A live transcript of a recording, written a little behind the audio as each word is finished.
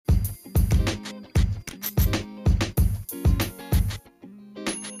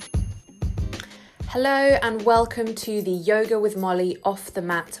Hello and welcome to the Yoga with Molly Off the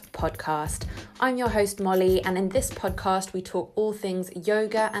Mat podcast. I'm your host Molly, and in this podcast we talk all things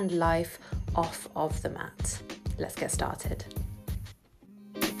yoga and life off of the mat. Let's get started.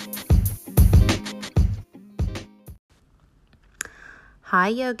 Hi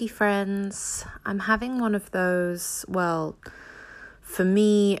yogi friends. I'm having one of those, for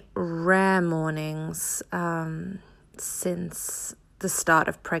me, rare mornings since the start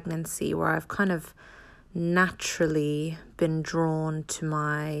of pregnancy where I've kind of naturally been drawn to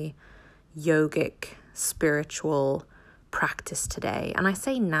my yogic spiritual practice today. And I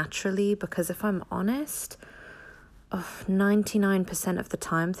say naturally because if I'm honest, 99% of the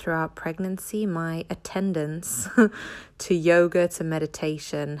time throughout pregnancy, my attendance to yoga, to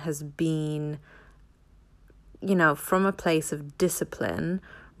meditation has been, from a place of discipline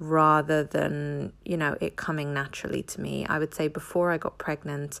rather than, it coming naturally to me. I would say before I got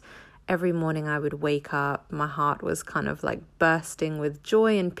pregnant, every morning I would wake up, my heart was kind of like bursting with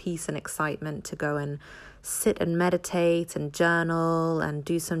joy and peace and excitement to go and sit and meditate and journal and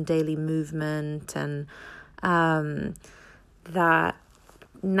do some daily movement. And that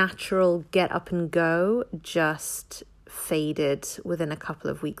natural get up and go just faded within a couple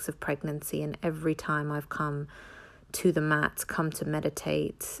of weeks of pregnancy. And every time I've come to the mat, come to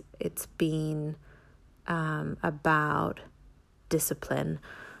meditate, it's been about discipline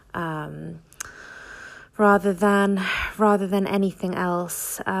rather than anything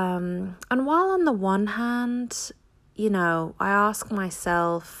else. And while on the one hand, I ask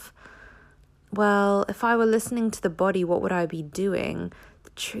myself, well, if I were listening to the body, what would I be doing?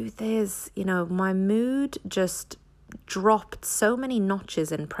 The truth is, my mood just dropped so many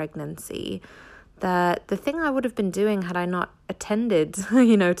notches in pregnancy that the thing I would have been doing had I not attended,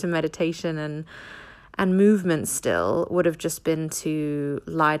 to meditation and movement still would have just been to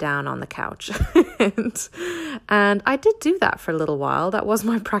lie down on the couch. and I did do that for a little while. That was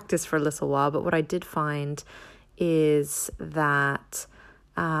my practice for a little while. But what I did find is that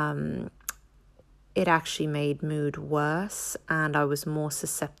it actually made mood worse, and I was more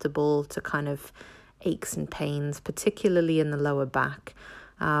susceptible to kind of aches and pains, particularly in the lower back.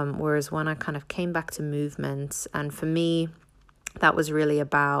 Whereas when I kind of came back to movement, and for me, that was really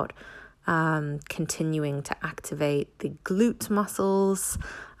about continuing to activate the glute muscles,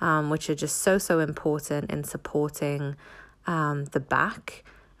 which are just so important in supporting the back,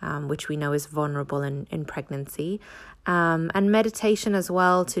 which we know is vulnerable in pregnancy, and meditation as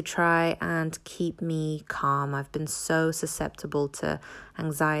well to try and keep me calm. I've been so susceptible to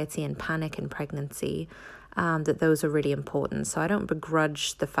anxiety and panic in pregnancy that those are really important. So I don't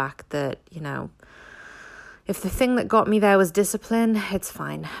begrudge the fact that, if the thing that got me there was discipline, it's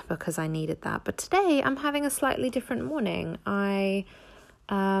fine because I needed that. But today I'm having a slightly different morning. I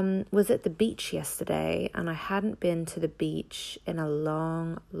was at the beach yesterday, and I hadn't been to the beach in a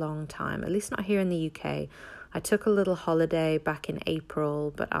long time, at least not here in the UK. I took a little holiday back in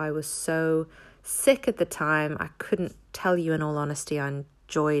April, but I was so sick at the time. I couldn't tell you in all honesty I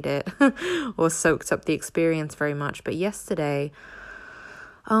enjoyed it or soaked up the experience very much. But yesterday,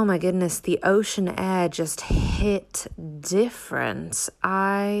 oh my goodness, the ocean air just hit different.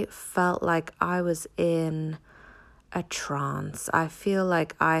 I felt like I was in a trance. I feel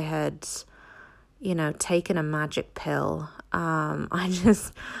like I had, taken a magic pill. I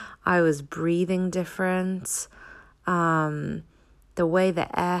was breathing different. The way the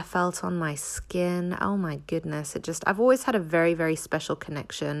air felt on my skin, oh my goodness, I've always had a very, very special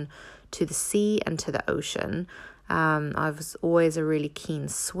connection to the sea and to the ocean. I was always a really keen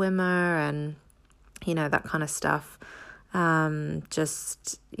swimmer and, that kind of stuff.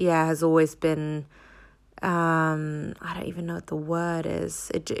 Has always been, I don't even know what the word is.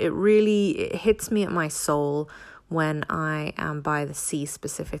 It really hits me at my soul when I am by the sea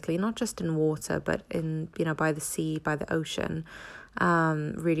specifically, not just in water, but in, by the sea, by the ocean.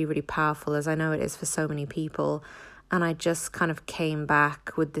 Really, really powerful, as I know it is for so many people. And I just kind of came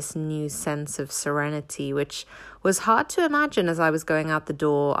back with this new sense of serenity, which was hard to imagine as I was going out the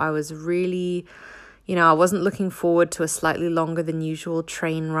door. I was really, I wasn't looking forward to a slightly longer than usual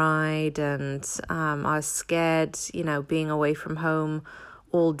train ride. And I was scared, being away from home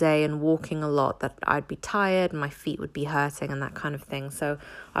all day and walking a lot, that I'd be tired and my feet would be hurting and that kind of thing. So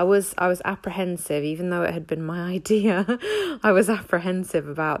I was apprehensive, even though it had been my idea. I was apprehensive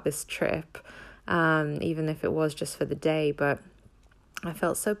about this trip. Even if it was just for the day, but I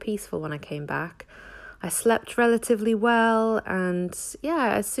felt so peaceful when I came back. I slept relatively well, and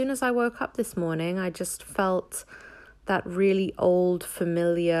as soon as I woke up this morning, I just felt that really old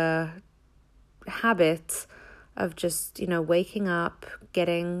familiar habit of just, waking up,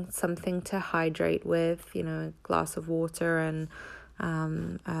 getting something to hydrate with, a glass of water and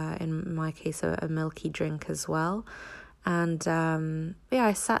in my case, a milky drink as well. And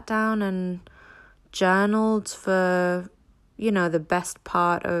I sat down and journaled for, the best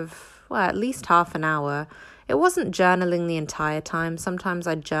part of, at least half an hour. It wasn't journaling the entire time. Sometimes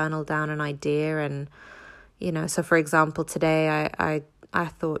I journal down an idea and, so for example, today I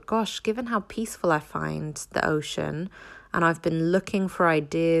thought, gosh, given how peaceful I find the ocean, and I've been looking for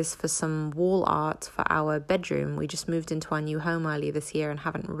ideas for some wall art for our bedroom. We just moved into our new home earlier this year and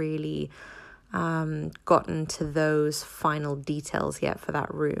haven't really gotten to those final details yet for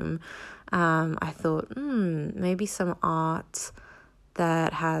that room. I thought, maybe some art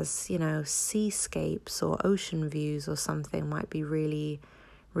that has, seascapes or ocean views or something might be really,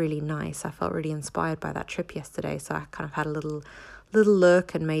 really nice. I felt really inspired by that trip yesterday, so I kind of had a little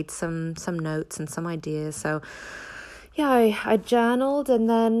look and made some notes and some ideas. So yeah, I journaled, and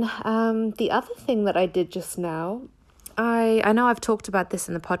then the other thing that I did just now, I know I've talked about this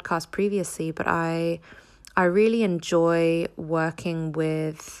in the podcast previously, but I really enjoy working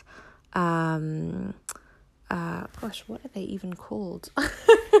with gosh, what are they even called?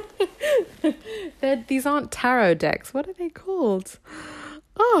 These aren't tarot decks. What are they called?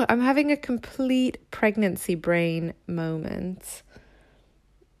 Oh, I'm having a complete pregnancy brain moment.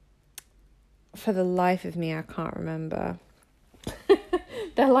 For the life of me, I can't remember.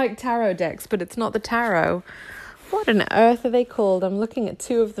 They're like tarot decks, but it's not the tarot. What on earth are they called? I'm looking at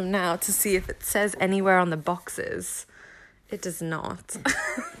two of them now to see if it says anywhere on the boxes. It does not.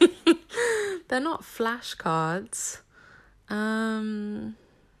 They're not flashcards. I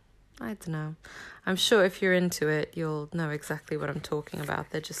don't know. I'm sure if you're into it, you'll know exactly what I'm talking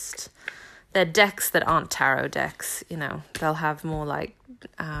about. They're decks that aren't tarot decks. They'll have more like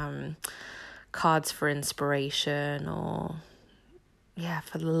cards for inspiration or... Yeah,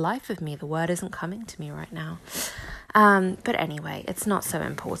 for the life of me, the word isn't coming to me right now. But anyway, it's not so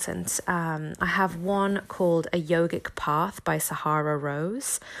important. I have one called A Yogic Path by Sahara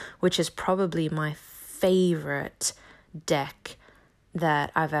Rose, which is probably my favorite deck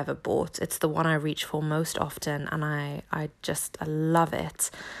that I've ever bought. It's the one I reach for most often, and I love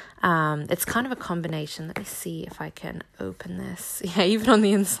it. It's kind of a combination. Let me see if I can open this. Yeah, even on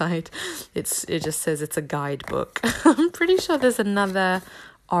the inside, it just says it's a guidebook. I'm pretty sure there's another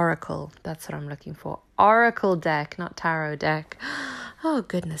oracle. That's what I'm looking for. Oracle deck, not tarot deck. Oh,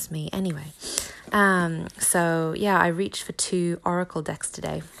 goodness me. Anyway, so yeah, I reached for 2 oracle decks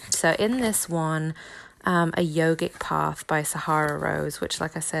today. So in this one, A Yogic Path by Sahara Rose, which,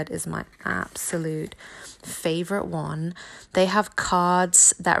 like I said, is my absolute favorite one. They have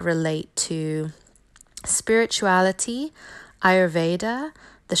cards that relate to spirituality, Ayurveda,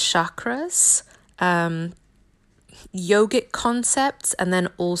 the chakras, yogic concepts, and then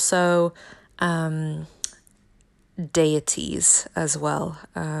also deities as well.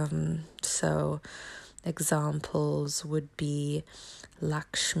 So examples would be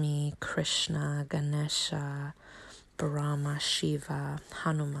Lakshmi, Krishna, Ganesha, Brahma, Shiva,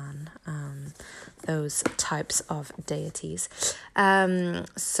 Hanuman, those types of deities.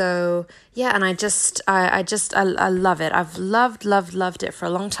 So yeah, and I love it. I've loved it for a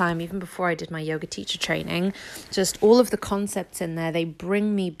long time, even before I did my yoga teacher training. Just all of the concepts in there, they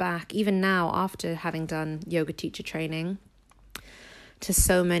bring me back, even now after having done yoga teacher training, to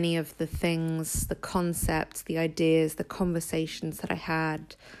so many of the things, the concepts, the ideas, the conversations that I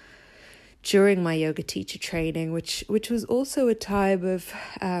had during my yoga teacher training, which was also a time of,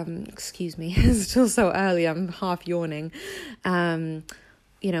 excuse me, it's still so early, I'm half yawning,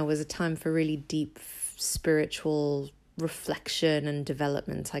 was a time for really deep spiritual reflection and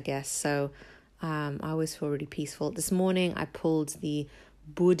development, I guess. So I always feel really peaceful. This morning I pulled the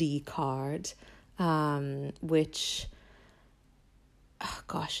Buddhi card, which... Oh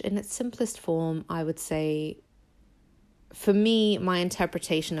gosh, in its simplest form, I would say, for me, my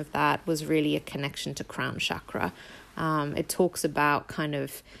interpretation of that was really a connection to crown chakra. It talks about kind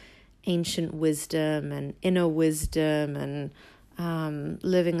of ancient wisdom and inner wisdom and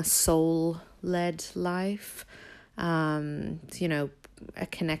living a soul-led life. A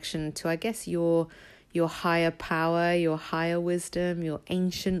connection to, I guess, your higher power, your higher wisdom, your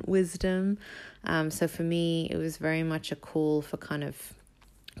ancient wisdom. So for me, it was very much a call for kind of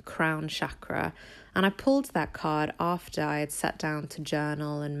crown chakra. And I pulled that card after I had sat down to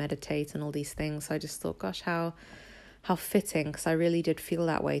journal and meditate and all these things. So I just thought, gosh, how fitting, because I really did feel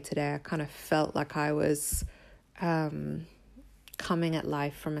that way today. I kind of felt like I was coming at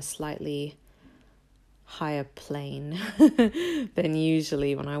life from a slightly higher plane than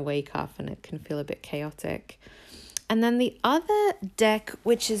usually when I wake up, and it can feel a bit chaotic. And then the other deck,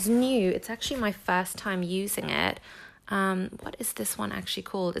 which is new, it's actually my first time using it. What is this one actually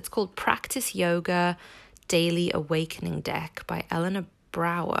called? It's called Practice Yoga Daily Awakening Deck by Eleanor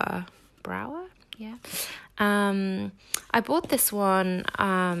Brower. Brower? Yeah. I bought this one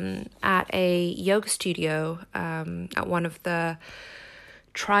at a yoga studio, at one of the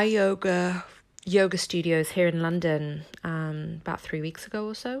Tri-Yoga studios here in London, about 3 weeks ago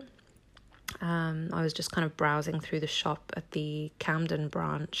or so. I was just kind of browsing through the shop at the Camden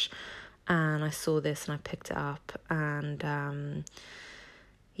branch, and I saw this and I picked it up. And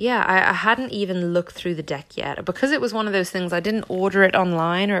I hadn't even looked through the deck yet, because it was one of those things. I didn't order it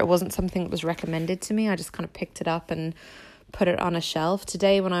online, or it wasn't something that was recommended to me. I just kind of picked it up and put it on a shelf.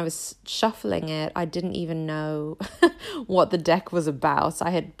 Today, when I was shuffling it, I didn't even know what the deck was about.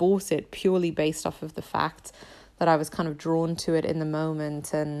 I had bought it purely based off of the fact that I was kind of drawn to it in the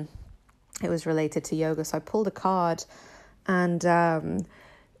moment, and it was related to yoga. So I pulled a card, and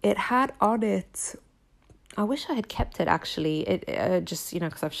it had on it, I wish I had kept it actually. It just,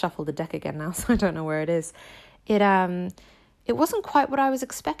 because I've shuffled the deck again now, so I don't know where it is. It wasn't quite what I was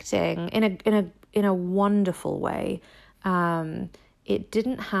expecting in a wonderful way. It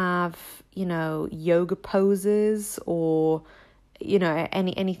didn't have, yoga poses or,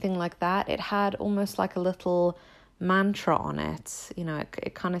 anything like that. It had almost like a little mantra on it.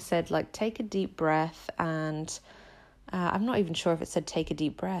 It kind of said, like, take a deep breath, and I'm not even sure if it said take a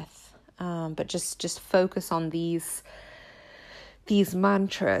deep breath, but just focus on these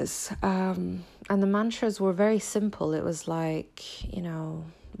mantras. And the mantras were very simple. It was like,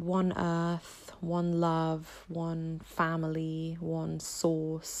 one earth, one love, one family, one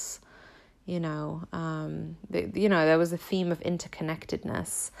source. There was a theme of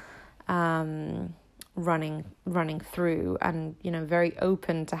interconnectedness running through, and very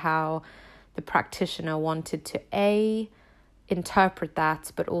open to how the practitioner wanted to A, interpret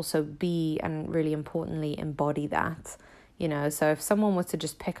that, but also B, and really importantly, embody that. So if someone was to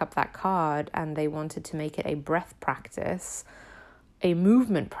just pick up that card and they wanted to make it a breath practice, a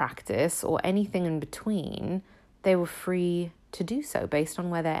movement practice, or anything in between, they were free to do so based on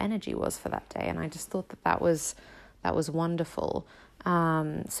where their energy was for that day. And I just thought that was wonderful.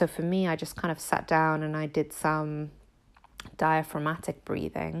 So for me, I just kind of sat down and I did some diaphragmatic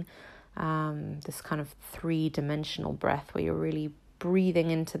breathing, this kind of 3-dimensional breath where you're really breathing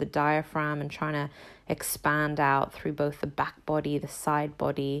into the diaphragm and trying to expand out through both the back body, the side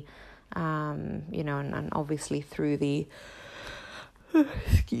body, and obviously through the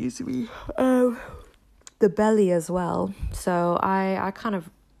the belly as well. So I kind of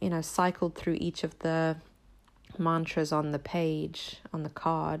cycled through each of the mantras on the page, on the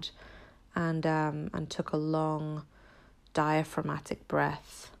card, and took a long diaphragmatic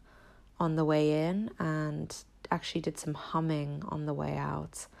breath on the way in, and actually did some humming on the way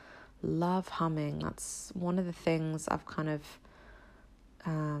out. Love humming. That's one of the things I've kind of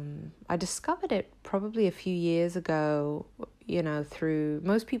I discovered it probably a few years ago, through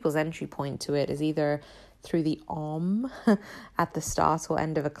most people's entry point to it is either through the Om at the start or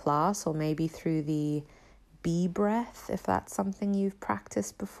end of a class, or maybe through the B breath, if that's something you've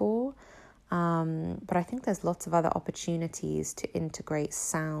practiced before. But I think there's lots of other opportunities to integrate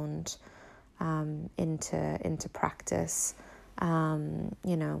sound into practice.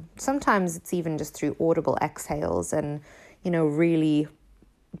 Sometimes it's even just through audible exhales and, really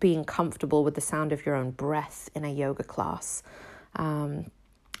being comfortable with the sound of your own breath in a yoga class.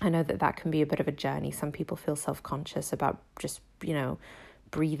 I know that can be a bit of a journey. Some people feel self-conscious about just,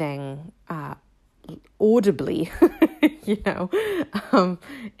 breathing audibly,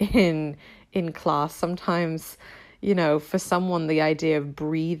 in class. Sometimes, for someone, the idea of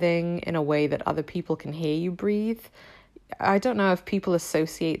breathing in a way that other people can hear you breathe, I don't know if people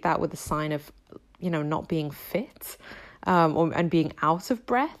associate that with a sign of, not being fit, and being out of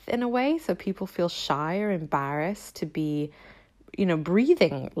breath in a way. So people feel shy or embarrassed to be,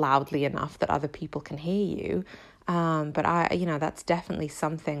 breathing loudly enough that other people can hear you. But that's definitely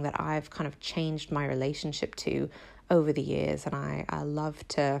something that I've kind of changed my relationship to over the years. And I love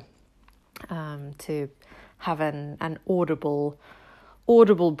to have an audible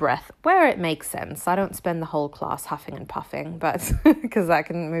breath where it makes sense. I don't spend the whole class huffing and puffing, but because that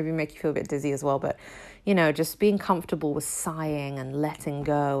can maybe make you feel a bit dizzy as well. But, just being comfortable with sighing and letting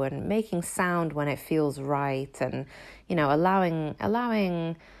go and making sound when it feels right. And,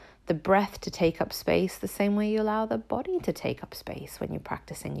 allowing the breath to take up space the same way you allow the body to take up space when you're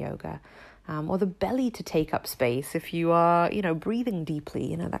practicing yoga, or the belly to take up space if you are, breathing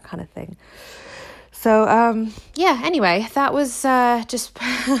deeply, that kind of thing. Anyway, that was just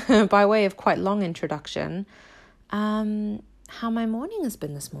by way of quite long introduction, how my morning has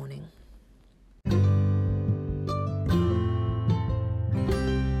been this morning.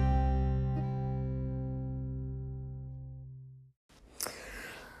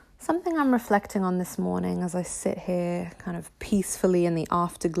 Something I'm reflecting on this morning as I sit here kind of peacefully in the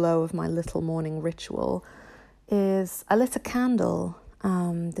afterglow of my little morning ritual is I lit a candle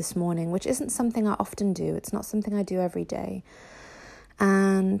this morning, which isn't something I often do. It's not something I do every day.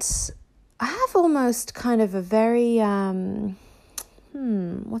 And I have almost kind of a very,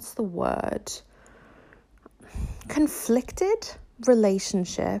 what's the word? Conflicted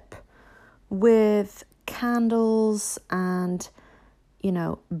relationship with candles and,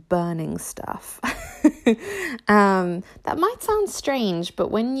 burning stuff. That might sound strange, but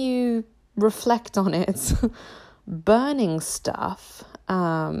when you reflect on it, burning stuff,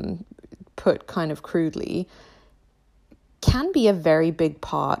 put kind of crudely, can be a very big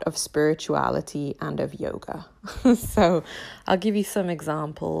part of spirituality and of yoga. So I'll give you some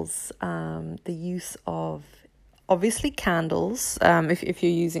examples. The use of, obviously, candles. If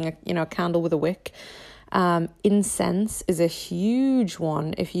you're using a candle with a wick, incense is a huge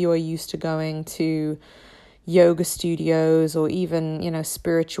one if you are used to going to yoga studios or even,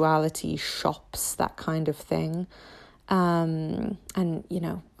 spirituality shops, that kind of thing. And,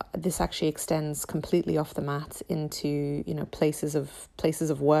 this actually extends completely off the mat into, places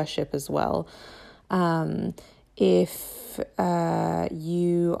of worship as well. If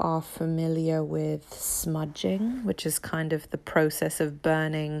you are familiar with smudging, which is kind of the process of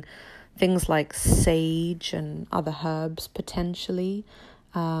burning things like sage and other herbs potentially,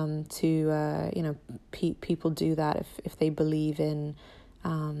 people do that if they believe in,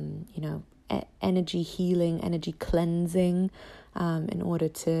 energy healing, energy cleansing, in order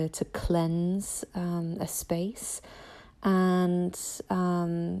to cleanse a space. And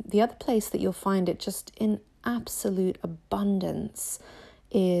the other place that you'll find it just in absolute abundance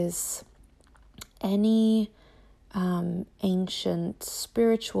is any ancient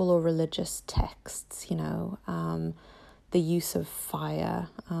spiritual or religious texts, the use of fire,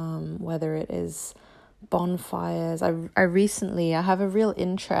 whether it is bonfires. I have a real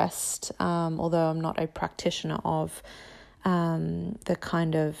interest, although I'm not a practitioner of the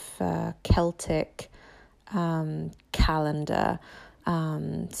kind of Celtic calendar.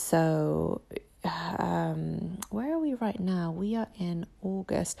 Where are we right now? We are in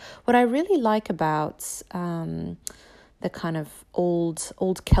August. What I really like about the kind of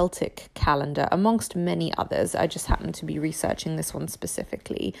old Celtic calendar, amongst many others, I just happen to be researching this one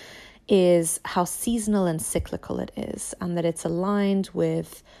specifically, is how seasonal and cyclical it is, and that it's aligned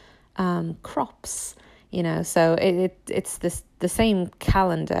with crops. So it's the same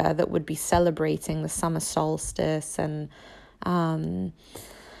calendar that would be celebrating the summer solstice and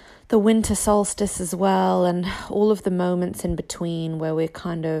the winter solstice as well, and all of the moments in between where we're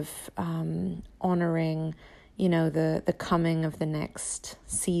kind of honoring, the coming of the next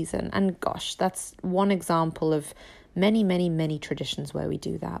season. And gosh, that's one example of many, many, many traditions where we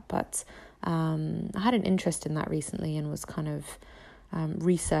do that. But I had an interest in that recently and was kind of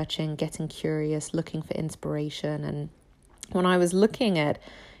researching, getting curious, looking for inspiration. And when I was looking at,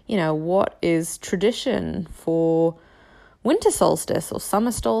 what is tradition for winter solstice or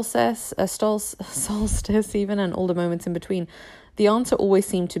summer solstice, solstice even, and all the moments in between, the answer always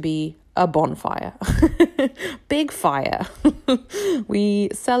seemed to be a bonfire. Big fire. We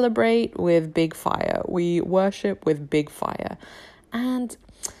celebrate with big fire. We worship with big fire. And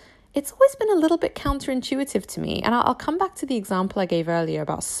it's always been a little bit counterintuitive to me. And I'll come back to the example I gave earlier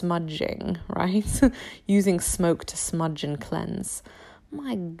about smudging, right? Using smoke to smudge and cleanse.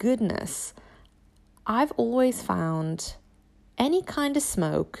 My goodness. I've always found any kind of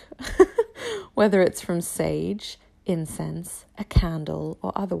smoke, whether it's from sage, incense, a candle,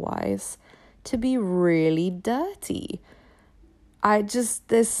 or otherwise, to be really dirty.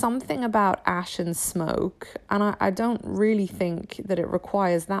 There's something about ash and smoke, and I don't really think that it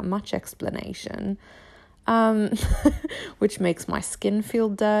requires that much explanation, which makes my skin feel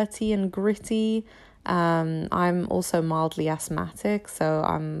dirty and gritty. I'm also mildly asthmatic, so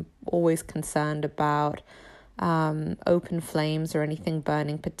I'm always concerned about open flames or anything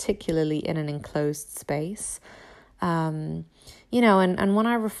burning, particularly in an enclosed space. And when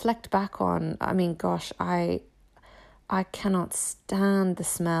I reflect back on, I cannot stand the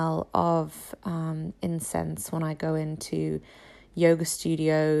smell of incense when I go into yoga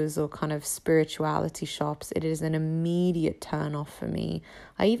studios or kind of spirituality shops. It is an immediate turn off for me.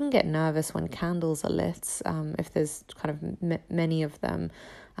 I even get nervous when candles are lit, if there's kind of many of them.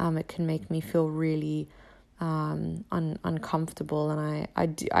 It can make me feel really uncomfortable, and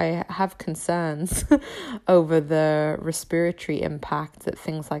I have concerns over the respiratory impact that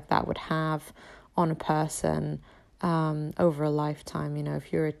things like that would have on a person over a lifetime. You know,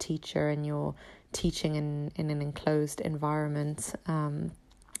 if you're a teacher and you're teaching in an enclosed environment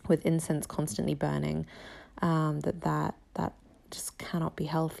with incense constantly burning, that just cannot be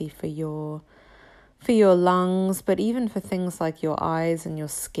healthy for your lungs, but even for things like your eyes and your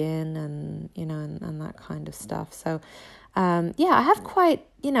skin and, you know, and that kind of stuff. So, I have quite,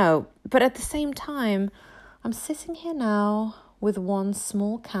 but at the same time, I'm sitting here now with one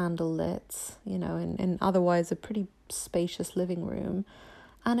small candle lit, in otherwise a pretty spacious living room.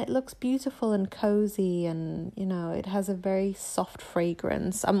 And it looks beautiful and cozy, and, it has a very soft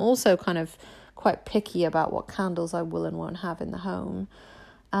fragrance. I'm also kind of quite picky about what candles I will and won't have in the home.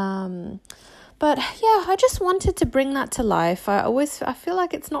 But yeah, I just wanted to bring that to life. I feel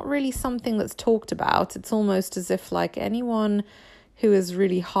like it's not really something that's talked about. It's almost as if like anyone who is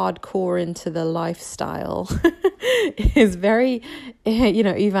really hardcore into the lifestyle is very,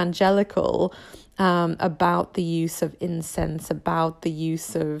 evangelical about the use of incense, about the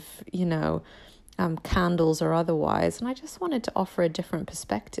use of, candles or otherwise. And I just wanted to offer a different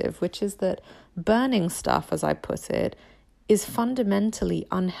perspective, which is that burning stuff, as I put it, is fundamentally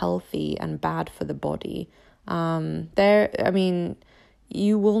unhealthy and bad for the body. You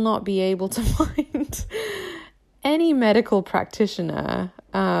will not be able to find any medical practitioner.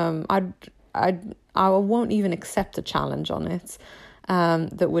 I won't even accept a challenge on it,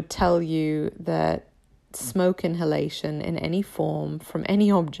 that would tell you that smoke inhalation in any form from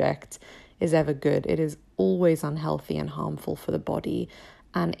any object is ever good. It is always unhealthy and harmful for the body.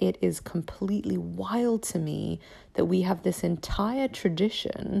 And it is completely wild to me that we have this entire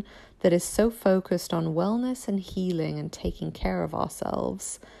tradition that is so focused on wellness and healing and taking care of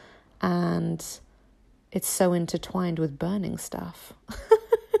ourselves. And it's so intertwined with burning stuff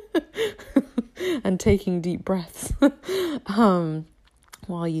and taking deep breaths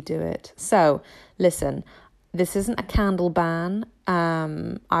while you do it. So listen, this isn't a candle ban.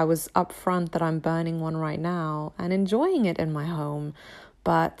 I was upfront that I'm burning one right now and enjoying it in my home.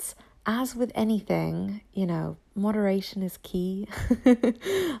 But as with anything, moderation is key.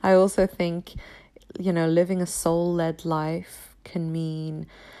 I also think, living a soul-led life can mean,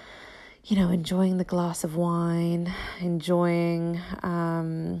 enjoying the glass of wine, enjoying,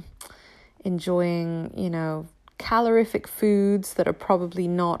 calorific foods that are probably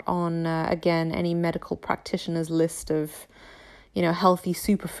not on, any medical practitioner's list of, healthy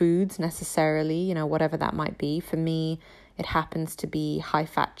superfoods necessarily, whatever that might be. For me, it happens to be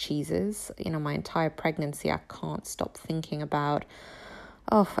high-fat cheeses. My entire pregnancy, I can't stop thinking about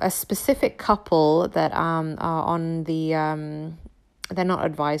a specific couple that are on the... they're not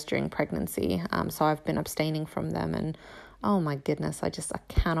advised during pregnancy, so I've been abstaining from them. And oh my goodness, I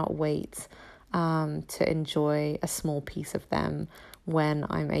cannot wait to enjoy a small piece of them when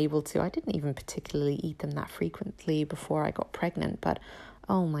I'm able to. I didn't even particularly eat them that frequently before I got pregnant, but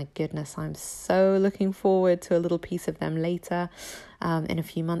oh my goodness, I'm so looking forward to a little piece of them later, in a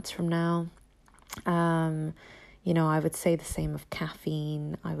few months from now. I would say the same of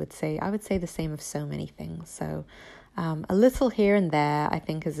caffeine. I would say the same of so many things. So a little here and there, I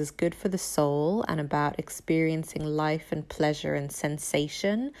think, is as good for the soul and about experiencing life and pleasure and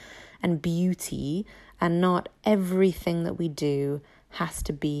sensation and beauty, and not everything that we do has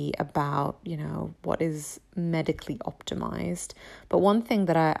to be about, what is medically optimized. But one thing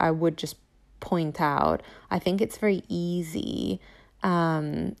that I would just point out, I think it's very easy,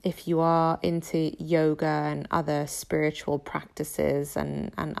 if you are into yoga and other spiritual practices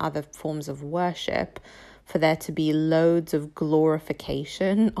and other forms of worship, for there to be loads of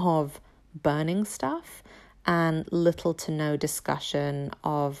glorification of burning stuff and little to no discussion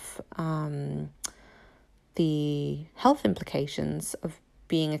of the health implications of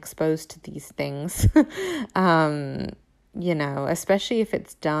being exposed to these things, especially if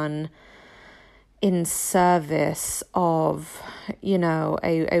it's done in service of,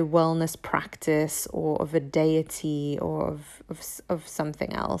 a wellness practice or of a deity or of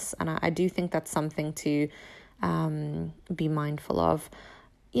something else. And I do think that's something to be mindful of.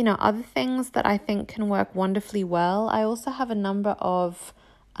 Other things that I think can work wonderfully well, I also have a number of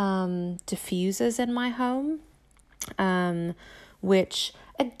diffusers in my home, which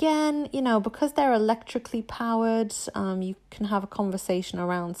again, because they're electrically powered, you can have a conversation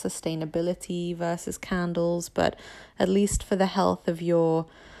around sustainability versus candles, but at least for the health of your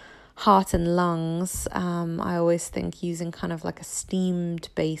heart and lungs, I always think using kind of like a steamed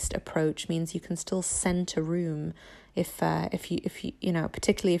based approach means you can still scent a room if you you know,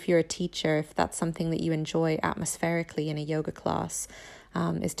 particularly if you're a teacher, if that's something that you enjoy atmospherically in a yoga class,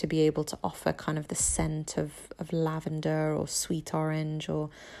 is to be able to offer kind of the scent of lavender or sweet orange or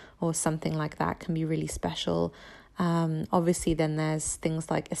something like that can be really special. Obviously then there's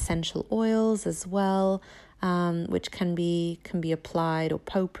things like essential oils as well, which can be applied, or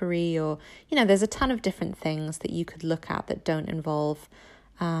potpourri, or, you know, there's a ton of different things that you could look at that don't involve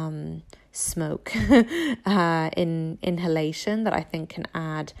smoke in inhalation, that I think can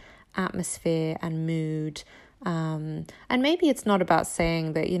add atmosphere and mood. And maybe it's not about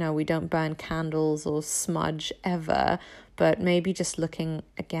saying that, you know, we don't burn candles or smudge ever, but maybe just looking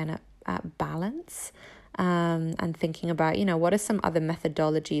again at balance, and thinking about, you know, what are some other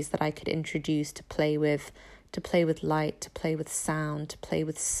methodologies that I could introduce to play with light, to play with sound, to play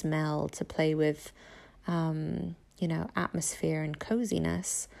with smell, to play with, you know, atmosphere and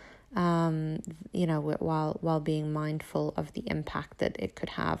coziness, you know, while being mindful of the impact that it could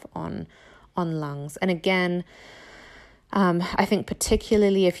have on lungs. And again, I think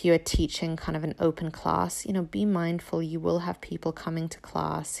particularly if you're teaching kind of an open class, you know, be mindful. You will have people coming to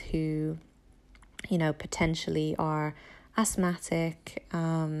class who, you know, potentially are asthmatic,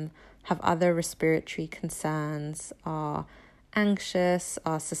 have other respiratory concerns, are anxious,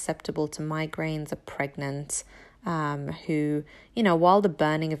 are susceptible to migraines, are pregnant, who, you know, while the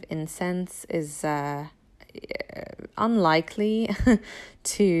burning of incense is unlikely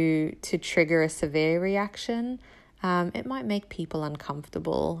to trigger a severe reaction, it might make people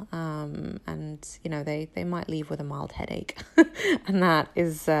uncomfortable, and, you know, they might leave with a mild headache. And that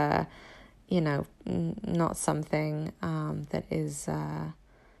is, you know, not something that is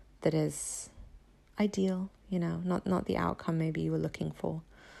ideal, you know, not the outcome maybe you were looking for,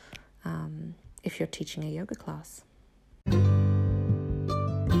 if you're teaching a yoga class.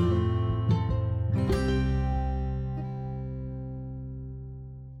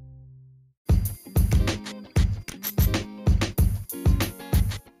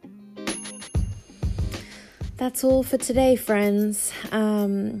 That's all for today, friends.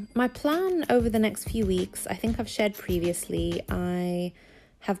 My plan over the next few weeks, I think I've shared previously, I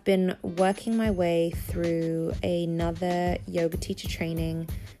have been working my way through another yoga teacher training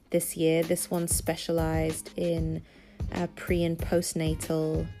this year. This one's specialized in pre- and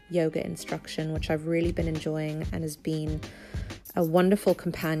postnatal yoga instruction, which I've really been enjoying and has been a wonderful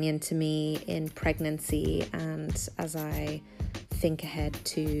companion to me in pregnancy and as I think ahead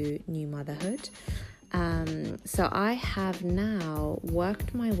to new motherhood. So I have now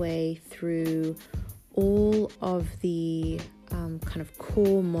worked my way through all of the kind of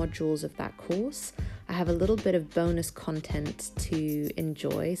core modules of that course. I have a little bit of bonus content to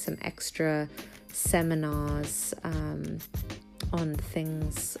enjoy, some extra seminars on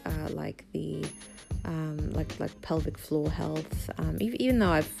things like the like pelvic floor health. Even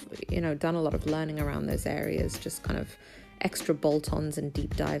though I've, you know, done a lot of learning around those areas, just kind of extra bolt-ons and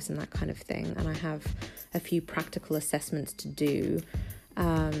deep dives and that kind of thing. And I have a few practical assessments to do.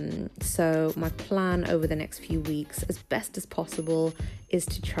 So my plan over the next few weeks, as best as possible, is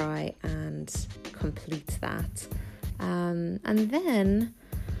to try and complete that. And then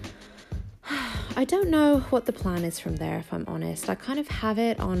I don't know what the plan is from there, if I'm honest. I kind of have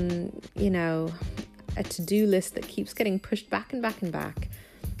it on, you know, a to-do list that keeps getting pushed back and back and back,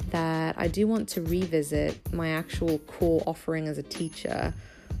 that I do want to revisit my actual core offering as a teacher,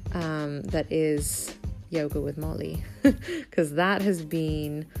 that is Yoga with Molly, because that has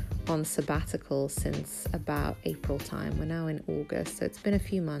been on sabbatical since about April time. We're now in August, so it's been a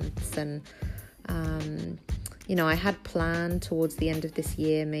few months, and you know, I had planned towards the end of this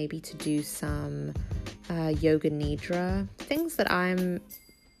year maybe to do some yoga nidra, things that I'm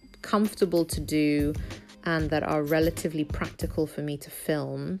comfortable to do and that are relatively practical for me to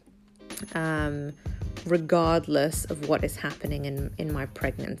film, regardless of what is happening in my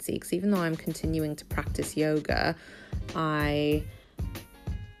pregnancy. Because even though I'm continuing to practice yoga,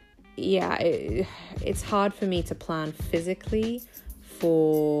 it's hard for me to plan physically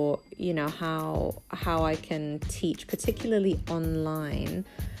for, you know, how I can teach, particularly online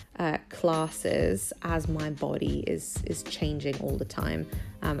classes, as my body is changing all the time,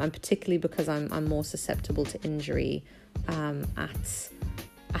 and particularly because I'm more susceptible to injury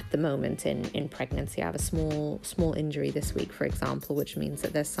at the moment in pregnancy. I have a small injury this week, for example, which means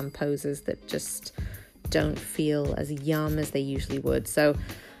that there's some poses that just don't feel as yum as they usually would. So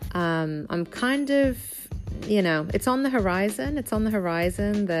I'm kind of, you know, it's on the horizon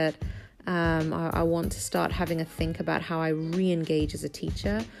that I want to start having a think about how I re-engage as a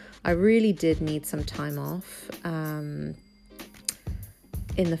teacher. I really did need some time off.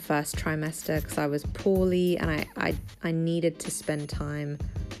 in the first trimester because I was poorly, and I needed to spend time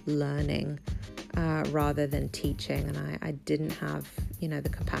learning rather than teaching, and I didn't have, the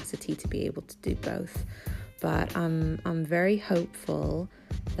capacity to be able to do both. But I'm very hopeful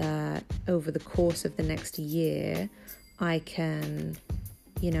that over the course of the next year, I can,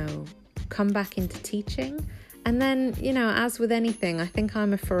 come back into teaching. And then, as with anything, I think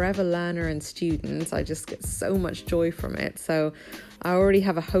I'm a forever learner and student. I just get so much joy from it. So I already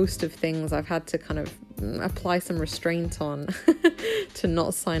have a host of things I've had to kind of apply some restraint on to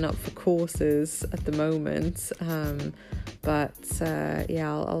not sign up for courses at the moment. But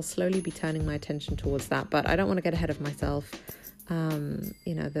I'll slowly be turning my attention towards that. But I don't want to get ahead of myself.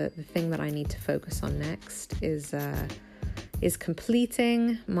 The thing that I need to focus on next is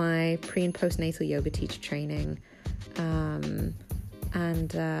completing my pre- and postnatal yoga teacher training, and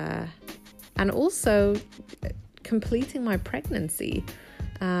also completing my pregnancy,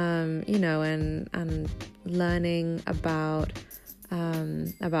 and learning about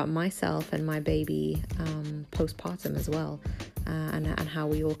myself and my baby postpartum as well, and how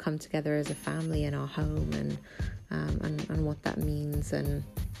we all come together as a family in our home, and what that means and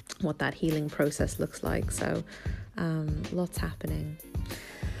what that healing process looks like. So lots happening.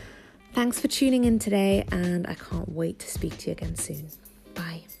 Thanks for tuning in today, and I can't wait to speak to you again soon.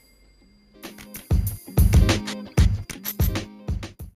 Bye.